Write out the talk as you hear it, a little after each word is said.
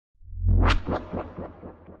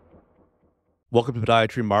Welcome to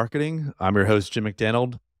Podiatry Marketing. I'm your host, Jim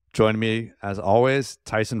McDannald. Joining me, as always,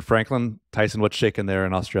 Tyson Franklin. Tyson, what's shaking there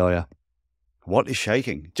in Australia? What is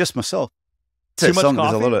shaking? Just myself. Too That much song.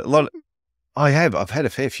 There's a coffee? lot. I have. I've had a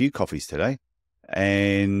fair few coffees today,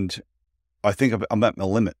 and I think I'm at my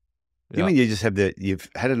limit. You Yeah. mean you just have you've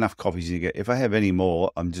had enough coffees? You get. If I have any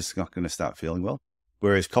more, I'm just not going to start feeling well.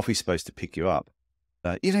 Whereas coffee's supposed to pick you up.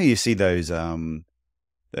 You see those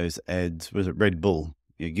ads. Was it Red Bull?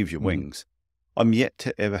 It gives you Mhm. wings. I'm yet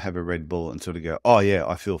to ever have a Red Bull and sort of go, oh yeah,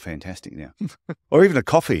 I feel fantastic now. Or even a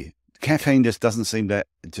coffee. Caffeine just doesn't seem to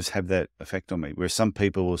just have that effect on me. Whereas some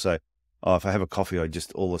people will say, oh, if I have a coffee, I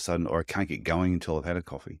just all of a sudden, or I can't get going until I've had a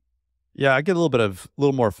coffee. Yeah, I get a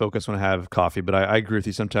little more focus when I have coffee, but I agree with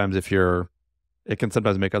you. Sometimes it can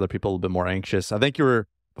sometimes make other people a little bit more anxious. I think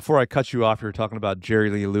before I cut you off, you were talking about Jerry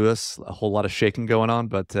Lee Lewis, a whole lot of shaking going on,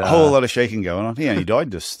 but A whole lot of shaking going on. Yeah, he died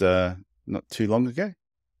just not too long ago.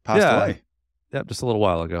 Passed yeah, away. yeah, just a little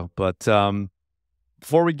while ago. But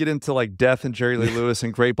before we get into like death and Jerry Lee Lewis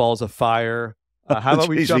and Great Balls of Fire, how about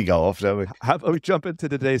we Jeez, we jump? go off, don't we? How about we jump into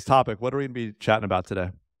today's topic? What are we going to be chatting about today?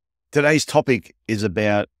 Today's topic is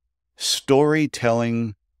about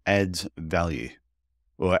storytelling adds value,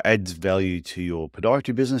 or adds value to your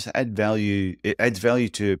podiatry business. It adds value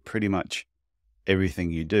to pretty much everything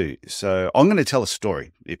you do. So I'm going to tell a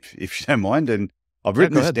story, if you don't mind, and I've Yeah,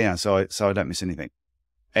 written go this ahead. down so I don't miss anything.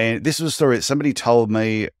 And this was a story that somebody told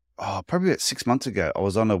me, probably about 6 months ago. I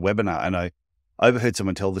was on a webinar and I overheard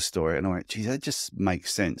someone tell this story, and I went, geez, that just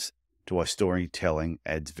makes sense to why storytelling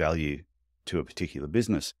adds value to a particular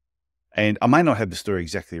business. And I may not have the story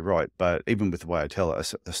exactly right, but even with the way I tell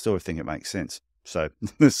it, I still think it makes sense. So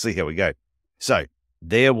let's see how we go. So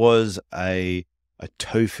there was a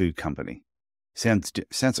tofu company. Sounds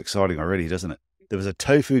exciting already, doesn't it? There was a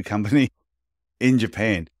tofu company in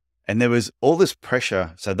Japan, and there was all this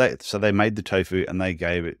pressure. So they made the tofu and they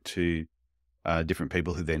gave it to different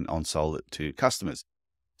people who then on-sold it to customers.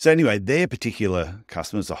 So anyway, their particular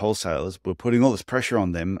customers, the wholesalers, were putting all this pressure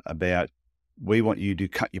on them about, we want you to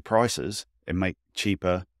cut your prices and make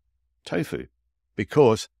cheaper tofu,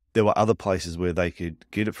 because there were other places where they could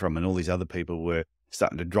get it from, and all these other people were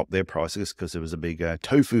starting to drop their prices because there was a big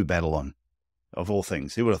tofu battle on, of all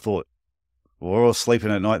things. Who would have thought? We're all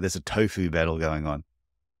sleeping at night, there's a tofu battle going on.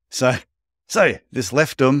 So this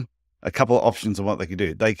left them a couple of options on what they could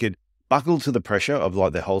do. They could buckle to the pressure of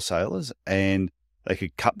like their wholesalers, and they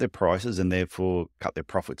could cut their prices and therefore cut their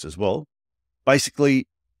profits as well. Basically,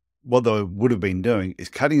 what they would have been doing is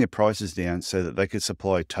cutting their prices down so that they could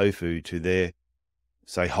supply tofu to their,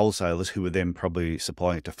 say, wholesalers, who were then probably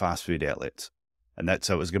supplying it to fast food outlets. And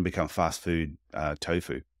so it was going to become fast food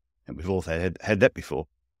tofu. And we've all had that before.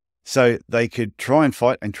 So they could try and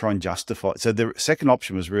fight and try and justify. So the second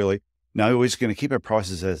option was really, no, we're just going to keep our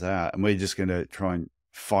prices as they are, and we're just going to try and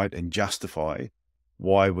fight and justify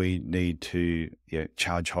why we need to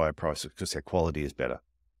charge higher prices because their quality is better.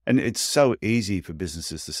 And it's so easy for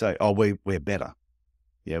businesses to say, oh, we're better.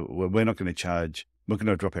 Yeah, we're not going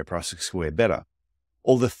to drop our prices because we're better.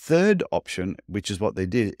 Or the third option, which is what they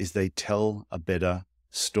did, is they tell a better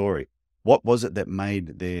story. What was it that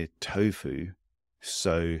made their tofu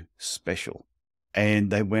so special?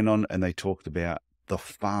 And they went on and they talked about the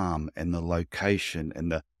farm and the location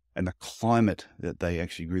and the climate that they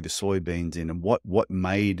actually grew the soybeans in, and what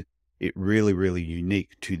made it really, really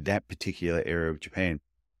unique to that particular area of Japan.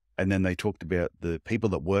 And then they talked about the people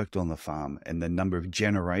that worked on the farm and the number of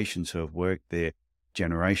generations who have worked there,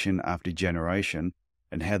 generation after generation,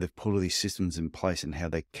 and how they've put all these systems in place and how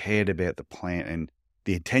they cared about the plant and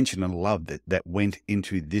the attention and love that went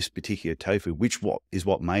into this particular tofu, which is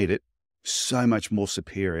what made it so much more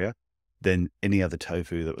superior than any other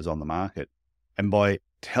tofu that was on the market. And by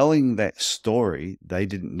telling that story, they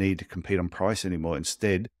didn't need to compete on price anymore.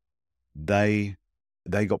 Instead, they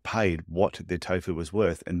got paid what their tofu was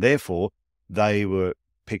worth, and therefore they were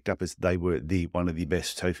picked up as they were one of the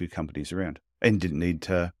best tofu companies around, and didn't need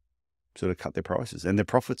to sort of cut their prices, and their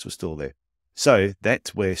profits were still there. So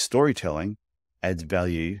that's where storytelling adds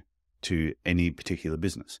value to any particular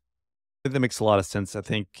business. That makes a lot of sense. I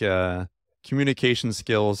think communication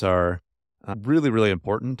skills are really, really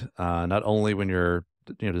important. Not only when you're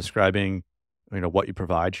describing what you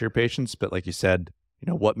provide to your patients, but like you said,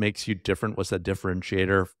 what makes you different? What's that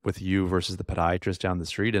differentiator with you versus the podiatrist down the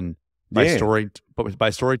street? And Yeah. but by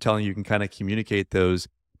storytelling, you can kind of communicate those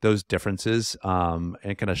differences and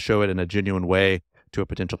kind of show it in a genuine way to a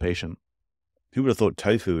potential patient. Who would have thought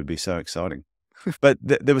tofu would be so exciting? But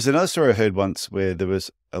there was another story I heard once where there was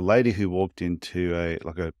a lady who walked into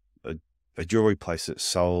a jewelry place that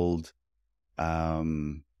sold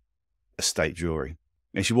estate jewelry.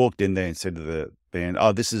 And she walked in there and said to the band,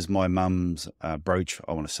 "Oh, this is my mum's brooch.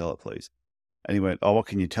 I want to sell it, please." And he went, "Oh, what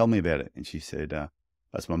can you tell me about it?" And she said,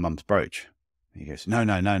 "That's my mum's brooch." And he goes, "No,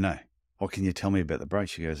 no, no, no. What can you tell me about the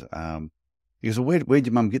brooch?" He goes, "Well, where'd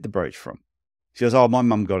your mum get the brooch from?" She goes, "Oh, my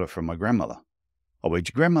mum got it from my grandmother." "Oh, where'd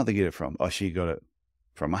your grandmother get it from?" "Oh, she got it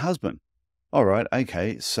from my husband." "All right,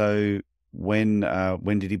 okay. So when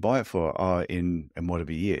did he buy it for?" "Oh, in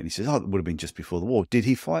whatever year." And he says, "Oh, it would have been just before the war." "Did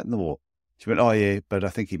he fight in the war?" She went, "Oh, yeah, but I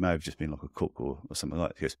think he may have just been like a cook or something like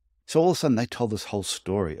that." He goes, so all of a sudden they told this whole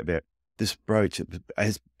story about this brooch,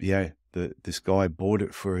 as this guy bought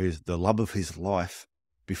it for the love of his life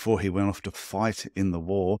before he went off to fight in the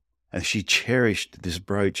war, and she cherished this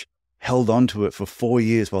brooch, held on to it for 4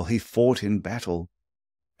 years while he fought in battle,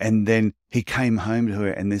 and then he came home to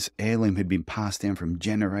her, and this heirloom had been passed down from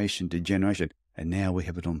generation to generation, and now we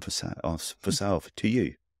have it on for sale to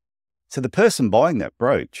you. So the person buying that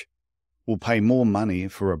brooch will pay more money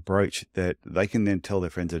for a brooch that they can then tell their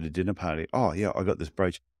friends at a dinner party, "Oh, yeah, I got this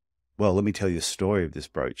brooch. Well, let me tell you the story of this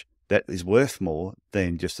brooch." That is worth more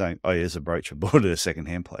than just saying, "Oh, here's a brooch I bought at a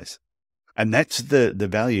secondhand place." And that's the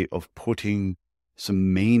value of putting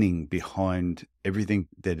some meaning behind everything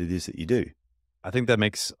that it is that you do. I think that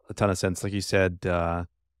makes a ton of sense. Like you said,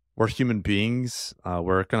 we're human beings.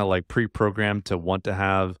 We're kind of like pre-programmed to want to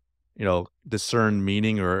have, discern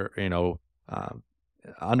meaning or,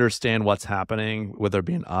 understand what's happening, whether it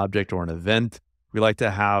be an object or an event. We like to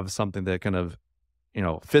have something that kind of,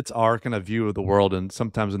 fits our kind of view of the world. And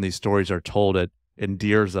sometimes when these stories are told, it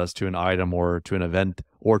endears us to an item or to an event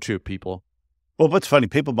or to people. Well, what's funny,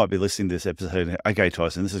 people might be listening to this episode and, "Okay,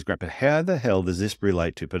 Tyson, this is great, but how the hell does this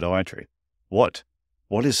relate to podiatry? What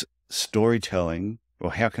is storytelling,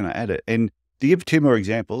 or how can I add it?" And to give 2 more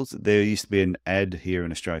examples, there used to be an ad here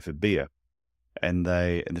in Australia for beer. And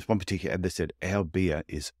this one particular ad, they said, "Our beer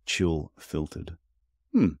is chill filtered."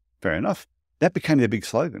 Fair enough. That became their big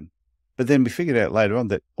slogan. But then we figured out later on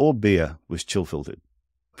that all beer was chill filtered,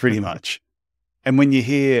 pretty much. And when you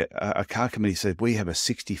hear a car company say, "We have a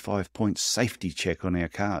 65-point safety check on our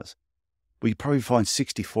cars," well, you probably find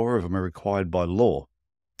 64 of them are required by law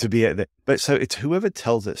to be out there. But so it's whoever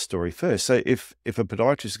tells that story first. So if a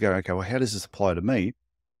podiatrist go, "Okay, well, how does this apply to me?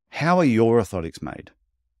 How are your orthotics made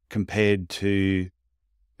compared to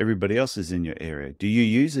everybody else's in your area? Do you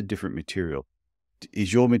use a different material?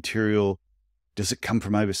 Is your material, does it come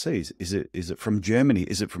from overseas? Is it from Germany?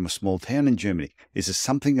 Is it from a small town in Germany? Is there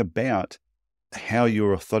something about how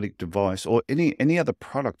your orthotic device or any other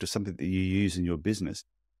product or something that you use in your business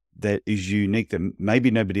that is unique that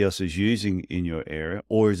maybe nobody else is using in your area?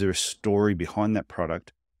 Or is there a story behind that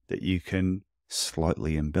product that you can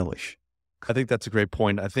slightly embellish?" I think that's a great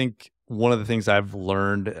point. I think one of the things I've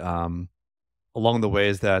learned along the way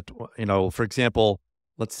is that, for example,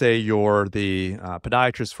 let's say you're the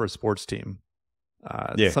podiatrist for a sports team.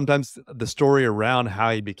 Yeah. Sometimes the story around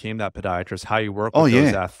how you became that podiatrist, how you work Oh, with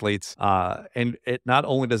those yeah. athletes, and it not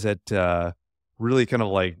only does it really kind of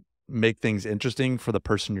like make things interesting for the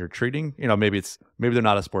person you're treating. Maybe they're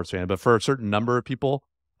not a sports fan, but for a certain number of people,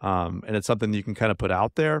 and it's something you can kind of put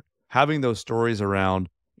out there. Having those stories around,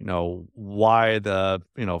 why the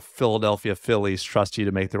Philadelphia Phillies trust you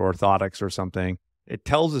to make their orthotics or something. It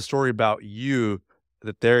tells a story about you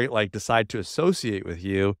that they like decide to associate with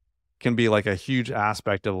you. Can be like a huge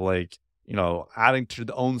aspect of like, adding to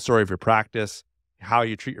the own story of your practice, how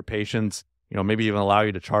you treat your patients, maybe even allow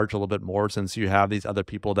you to charge a little bit more since you have these other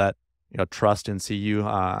people that, trust and see you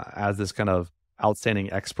as this kind of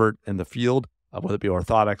outstanding expert in the field, whether it be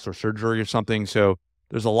orthotics or surgery or something. So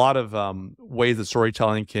there's a lot of ways that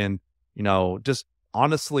storytelling can, just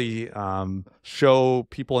honestly show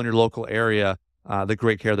people in your local area the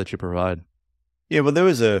great care that you provide. Yeah, well, there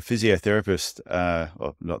was a physiotherapist,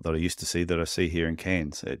 well, not that I used to see, that I see here in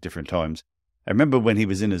Cairns at different times. I remember when he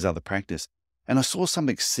was in his other practice, and I saw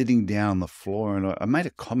something sitting down on the floor, and I made a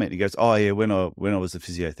comment. He goes, "Oh, yeah, when I was the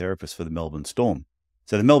physiotherapist for the Melbourne Storm."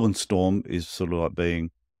 So the Melbourne Storm is sort of like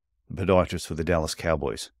being a podiatrist for the Dallas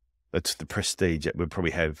Cowboys. That's the prestige that we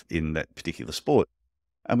probably have in that particular sport.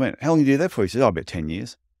 I went, "How long did you do that for?" He said, "Oh, about 10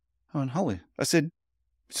 years." I went, "Holy." I said,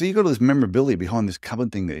 "So you got all this memorabilia behind this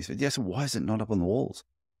cupboard thing there?" He said, "Yeah." So why is it not up on the walls?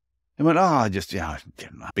 I went, "Oh, just,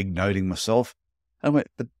 big noting myself." I went,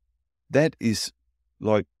 "But that is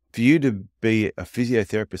like, for you to be a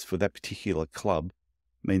physiotherapist for that particular club,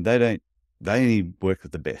 I mean, they only work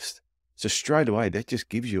with the best. So straight away, that just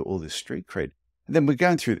gives you all this street cred." And then we're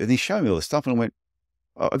going through, and he showed me all this stuff, and I went,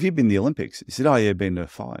 "Oh, have you been to the Olympics?" He said, "Oh, yeah, been to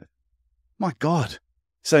 5. My God.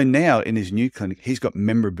 So now in his new clinic, he's got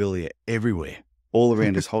memorabilia everywhere, all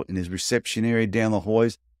around in his reception area, down the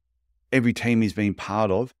hallways, every team he's been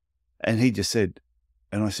part of. And he just said,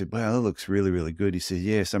 And I said, wow, that looks really, really good. He said,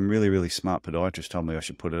 yeah, some really, really smart podiatrist told me I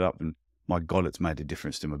should put it up. And my God, it's made a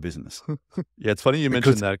difference to my business. Yeah, it's funny you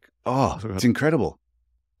mentioned Because, that. oh, it's incredible.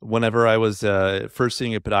 Whenever I was first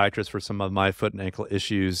seeing a podiatrist for some of my foot and ankle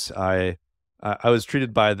issues, I was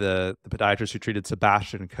treated by the podiatrist who treated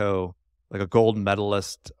Sebastian Coe, like a gold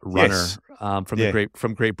medalist runner Yes. from Yeah.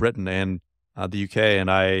 from Great Britain and the UK.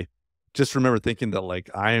 And I just remember thinking that like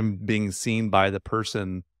I am being seen by the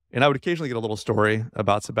person, and I would occasionally get a little story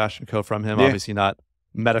about Sebastian Coe from him. Yeah. Obviously, not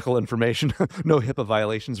medical information, no HIPAA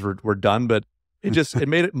violations were done, but it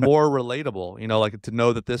made it more relatable. You know, like to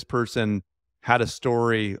know that this person had a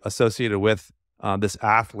story associated with this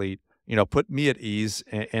athlete, you know, put me at ease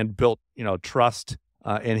and built, you know, trust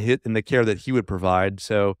in the care that he would provide.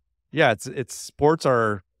 So yeah, it's sports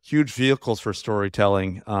are huge vehicles for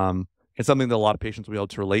storytelling. It's something that a lot of patients will be able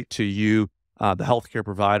to relate to you, the healthcare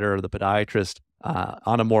provider, or the podiatrist,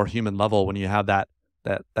 on a more human level when you have that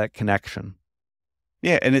connection.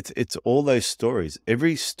 Yeah. And it's all those stories,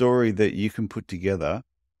 every story that you can put together.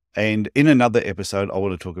 And in another episode, I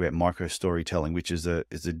want to talk about micro storytelling, which is a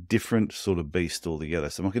different sort of beast altogether.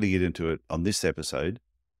 So I'm not going to get into it on this episode,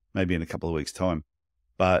 maybe in a couple of weeks' time.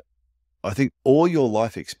 But I think all your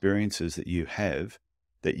life experiences that you have,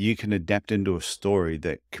 that you can adapt into a story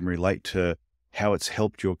that can relate to how it's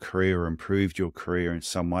helped your career or improved your career in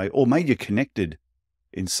some way, or made you connected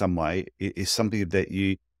in some way, is something that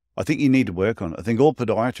I think you need to work on. I think all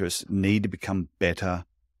podiatrists need to become better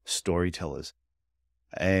storytellers.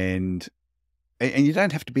 And you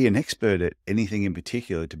don't have to be an expert at anything in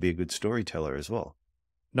particular to be a good storyteller as well.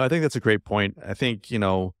 No, I think that's a great point. I think, you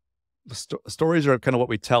know, stories are kind of what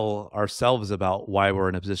we tell ourselves about why we're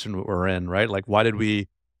in a position we're in, right? Like, why did we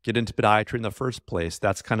get into podiatry in the first place?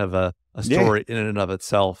 That's kind of a Yeah. story in and of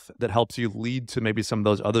itself that helps you lead to maybe some of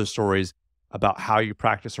those other stories about how you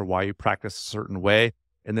practice or why you practice a certain way.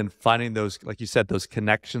 And then finding those, like you said, those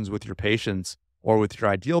connections with your patients or with your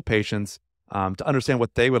ideal patients, to understand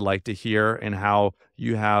what they would like to hear and how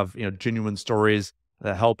you have, you know, genuine stories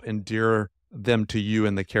that help endear them to you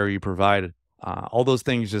and the care you provide. All those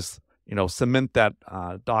things just, you know, cement that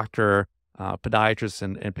doctor, podiatrist,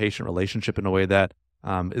 and patient relationship in a way that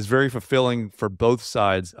is very fulfilling for both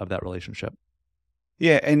sides of that relationship.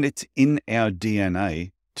 Yeah. And it's in our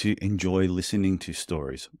DNA to enjoy listening to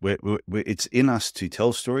stories. It's in us to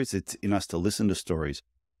tell stories. It's in us to listen to stories.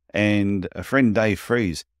 And a friend, Dave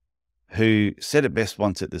Fries, who said it best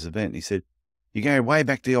once at this event, he said, you go way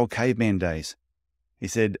back to the old caveman days. He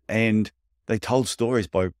said, and they told stories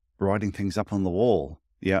by writing things up on the wall,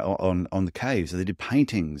 yeah, on the caves. They did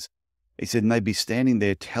paintings. He said, and they'd be standing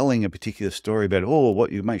there telling a particular story about, oh,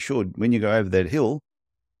 what you make sure when you go over that hill,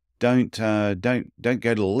 don't go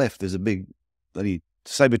to the left. There's a big bloody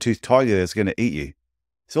saber-toothed tiger that's going to eat you.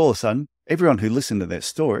 So all of a sudden, everyone who listened to that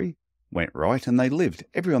story went right and they lived.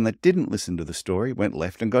 Everyone that didn't listen to the story went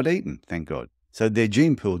left and got eaten, thank God. So their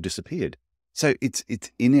gene pool disappeared. So it's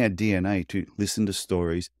in our DNA to listen to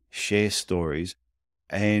stories, share stories.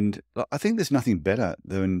 And I think there's nothing better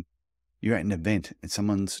than you're at an event and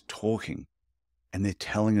someone's talking and they're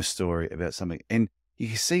telling a story about something. And you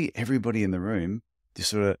can see everybody in the room just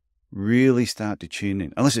sort of really start to tune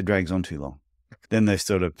in, unless it drags on too long. Then they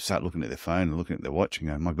sort of start looking at their phone and looking at their watch and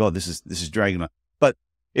going, my God, this is dragging on. But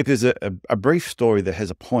if there's a brief story that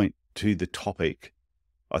has a point to the topic,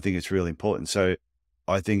 I think it's really important. So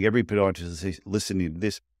I think every podiatrist listening to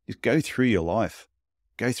this, just go through your life,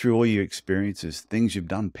 go through all your experiences, things you've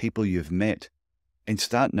done, people you've met, and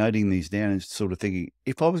start noting these down and sort of thinking,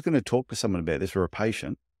 if I was going to talk to someone about this or a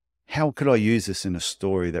patient, how could I use this in a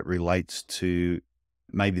story that relates to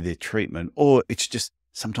maybe their treatment? Or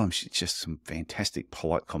sometimes it's just some fantastic,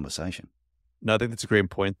 polite conversation. No, I think that's a great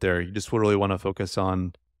point there. You just really want to focus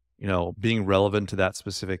on, you know, being relevant to that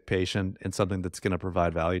specific patient and something that's going to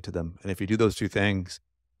provide value to them. And if you do those two things,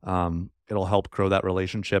 it'll help grow that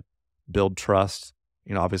relationship, build trust,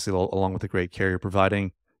 you know, obviously along with the great care you're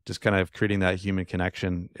providing, just kind of creating that human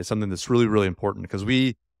connection is something that's really, really important because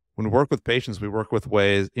when we work with patients, we work with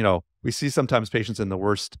ways, you know, we see sometimes patients in the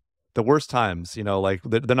worst times, you know, like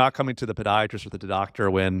they're not coming to the podiatrist or the doctor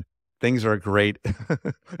when things are great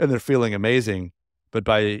and they're feeling amazing. But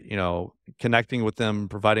by, you know, connecting with them,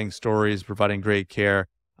 providing stories, providing great care,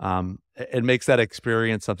 it makes that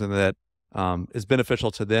experience something that is beneficial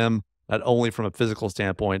to them, not only from a physical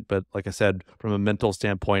standpoint, but like I said, from a mental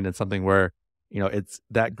standpoint, and something where, you know, it's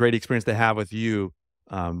that great experience they have with you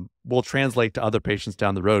will translate to other patients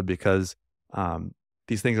down the road because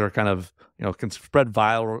these things are kind of, you know, can spread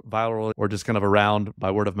viral or just kind of around by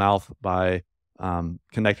word of mouth by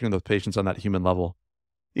connecting with those patients on that human level.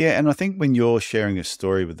 Yeah, and I think when you're sharing a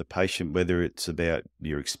story with the patient, whether it's about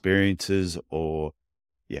your experiences or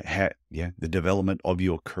the development of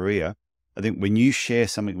your career, I think when you share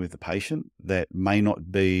something with the patient that may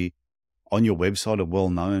not be on your website or well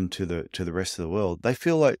known to the rest of the world, they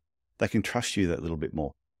feel like they can trust you that little bit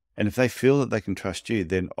more. And if they feel that they can trust you,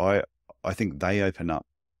 then I think they open up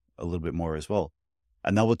a little bit more as well.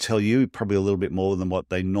 And they will tell you probably a little bit more than what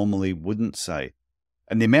they normally wouldn't say.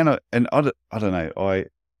 And the amount of, and I don't know,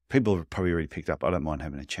 people have probably already picked up, I don't mind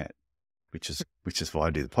having a chat, which is why I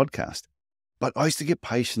do the podcast. But I used to get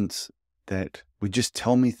patients that would just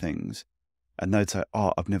tell me things and they'd say,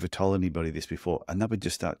 oh, I've never told anybody this before. And they would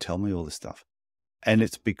just start telling me all this stuff. And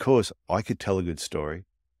it's because I could tell a good story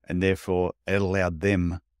and therefore it allowed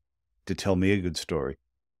them to tell me a good story.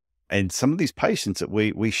 And some of these patients that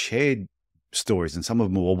we shared stories, and some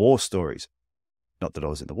of them were war stories. Not that I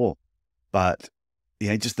was in the war, but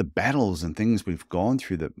just the battles and things we've gone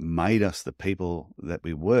through that made us the people that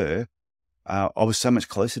we were. I was so much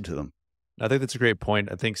closer to them. I think that's a great point.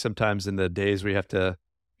 I think sometimes in the days we have to,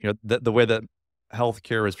 the way that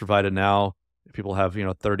healthcare is provided now, people have,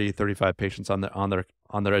 30, 35 patients on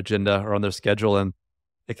their agenda or on their schedule. And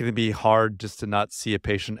it can be hard just to not see a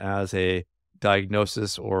patient as a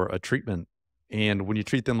diagnosis or a treatment. And when you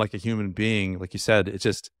treat them like a human being, like you said,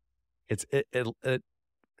 it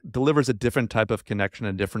delivers a different type of connection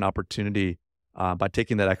and different opportunity by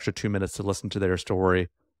taking that extra 2 minutes to listen to their story,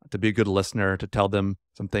 to be a good listener, to tell them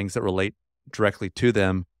some things that relate directly to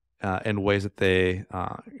them in ways that they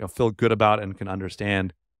feel good about and can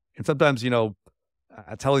understand. And sometimes,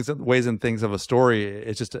 telling some ways and things of a story,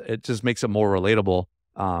 it just makes it more relatable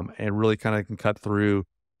and really kind of can cut through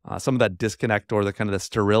some of that disconnect or the kind of the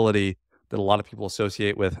sterility that a lot of people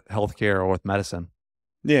associate with healthcare or with medicine.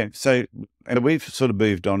 Yeah. So, and we've sort of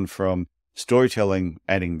moved on from storytelling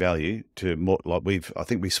adding value to more like I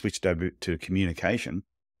think we switched over to communication,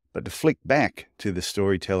 but to flick back to the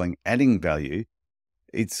storytelling adding value,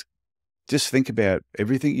 it's just think about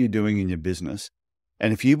everything you're doing in your business.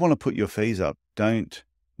 And if you want to put your fees up, don't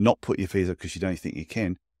not put your fees up because you don't think you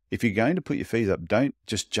can. If you're going to put your fees up, don't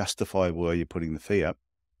just justify why you're putting the fee up.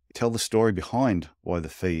 Tell the story behind why the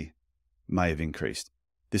fee may have increased.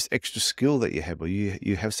 This extra skill that you have, or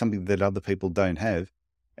you have something that other people don't have,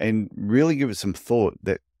 and really give it some thought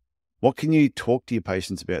that what can you talk to your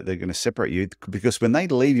patients about? They're going to separate you, because when they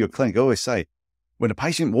leave your clinic, I always say, when a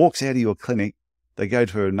patient walks out of your clinic, they go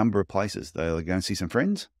to a number of places. They'll go and see some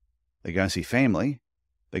friends, they go and see family,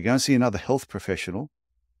 they go and see another health professional,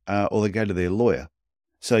 or they go to their lawyer.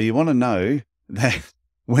 So you want to know that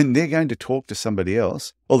when they're going to talk to somebody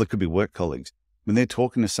else, or there could be work colleagues, when they're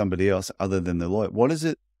talking to somebody else other than the lawyer, what is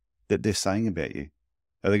it that they're saying about you?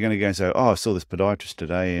 Are they going to go and say, oh, I saw this podiatrist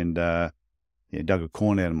today and dug a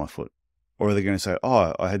corn out of my foot? Or are they going to say,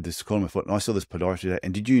 oh, I had this corn in my foot and I saw this podiatrist today,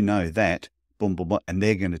 and did you know that? Boom, boom, boom. And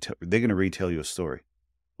they're going to retell your story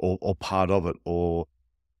or part of it, or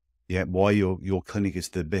why your clinic is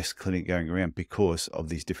the best clinic going around because of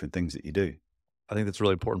these different things that you do. I think that's a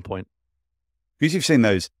really important point. Because you've seen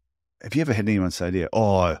those. Have you ever had anyone say to you,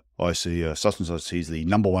 oh, I see such and such, he's the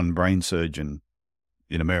 #1 brain surgeon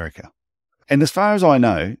in America? And as far as I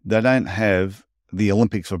know, they don't have the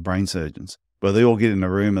Olympics for brain surgeons, where they all get in a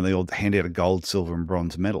room and they all hand out a gold, silver, and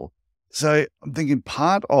bronze medal. So I'm thinking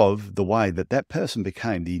part of the way that person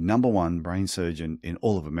became the #1 brain surgeon in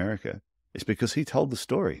all of America is because he told the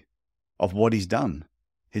story of what he's done,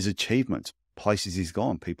 his achievements, places he's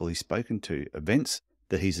gone, people he's spoken to, events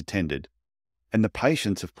that he's attended. And the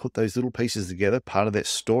patients have put those little pieces together, part of that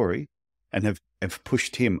story, and have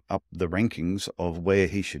pushed him up the rankings of where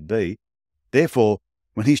he should be. Therefore,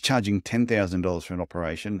 when he's charging $10,000 for an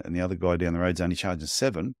operation and the other guy down the road's only charging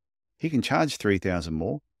 $7,000, he can charge $3,000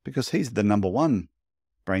 more because he's the #1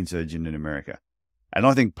 brain surgeon in America. And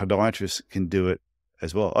I think podiatrists can do it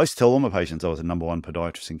as well. I used to tell all my patients I was a #1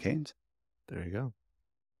 podiatrist in Cairns. There you go.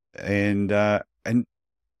 And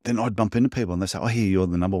then I'd bump into people and they say, I hear you're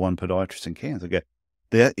the #1 podiatrist in Cairns. I go,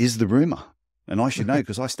 that is the rumor. And I should know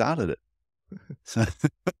because I started it.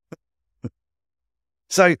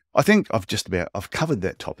 So I think I've covered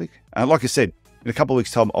that topic. Like I said, in a couple of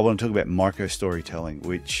weeks' time, I want to talk about micro storytelling,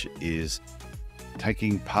 which is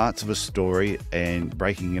taking parts of a story and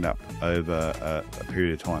breaking it up over a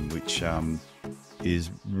period of time, which is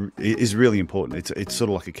really important. It's sort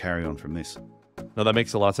of like a carry-on from this. No, that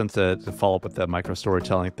makes a lot of sense to follow up with that micro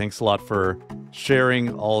storytelling. Thanks a lot for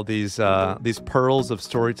sharing all these pearls of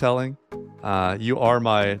storytelling. You are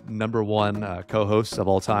my #1 co-host of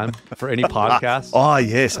all time for any podcast. Oh,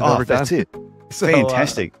 yes. I've ever that's done. it.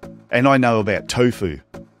 Fantastic. And I know about tofu.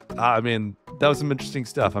 I mean, That was some interesting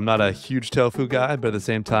stuff. I'm not a huge tofu guy, but at the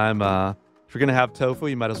same time, if you're going to have tofu,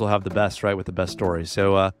 you might as well have the best, right? With the best story.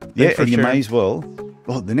 So yeah, and you may as well.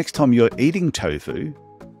 Well, the next time you're eating tofu,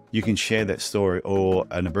 you can share that story or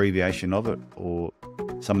an abbreviation of it or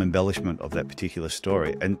some embellishment of that particular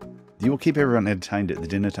story. And you will keep everyone entertained at the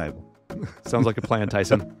dinner table. Sounds like a plan,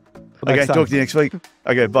 Tyson. Okay, talk to you next week.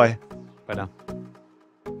 Okay, bye. Bye now.